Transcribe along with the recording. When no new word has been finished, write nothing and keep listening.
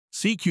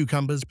Sea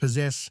cucumbers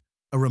possess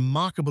a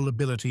remarkable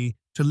ability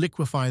to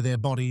liquefy their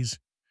bodies,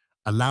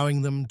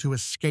 allowing them to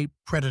escape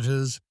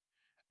predators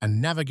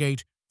and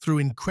navigate through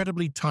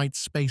incredibly tight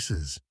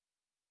spaces.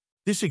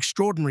 This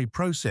extraordinary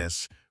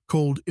process,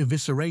 called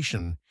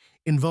evisceration,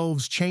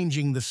 involves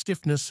changing the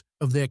stiffness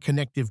of their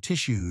connective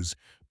tissues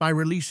by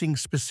releasing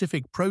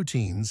specific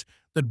proteins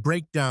that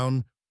break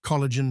down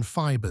collagen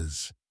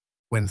fibers.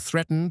 When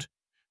threatened,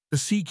 the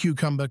sea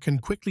cucumber can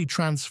quickly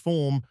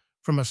transform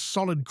from a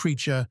solid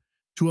creature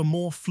to a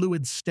more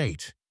fluid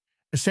state,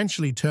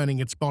 essentially turning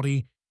its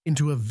body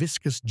into a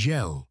viscous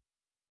gel.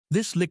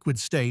 This liquid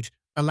state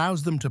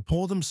allows them to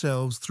pour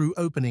themselves through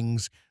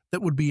openings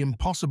that would be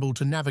impossible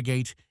to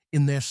navigate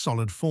in their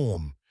solid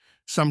form,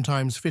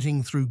 sometimes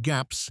fitting through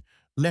gaps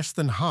less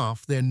than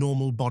half their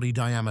normal body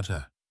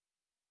diameter.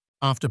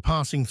 After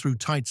passing through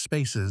tight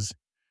spaces,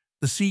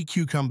 the sea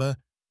cucumber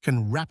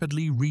can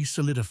rapidly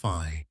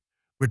re-solidify,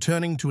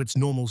 returning to its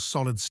normal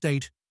solid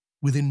state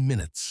within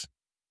minutes.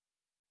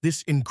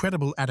 This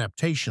incredible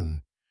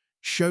adaptation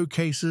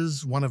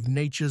showcases one of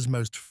nature's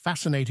most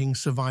fascinating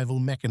survival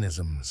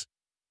mechanisms,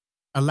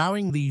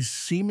 allowing these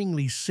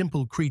seemingly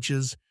simple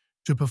creatures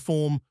to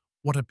perform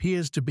what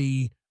appears to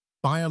be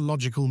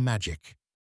biological magic.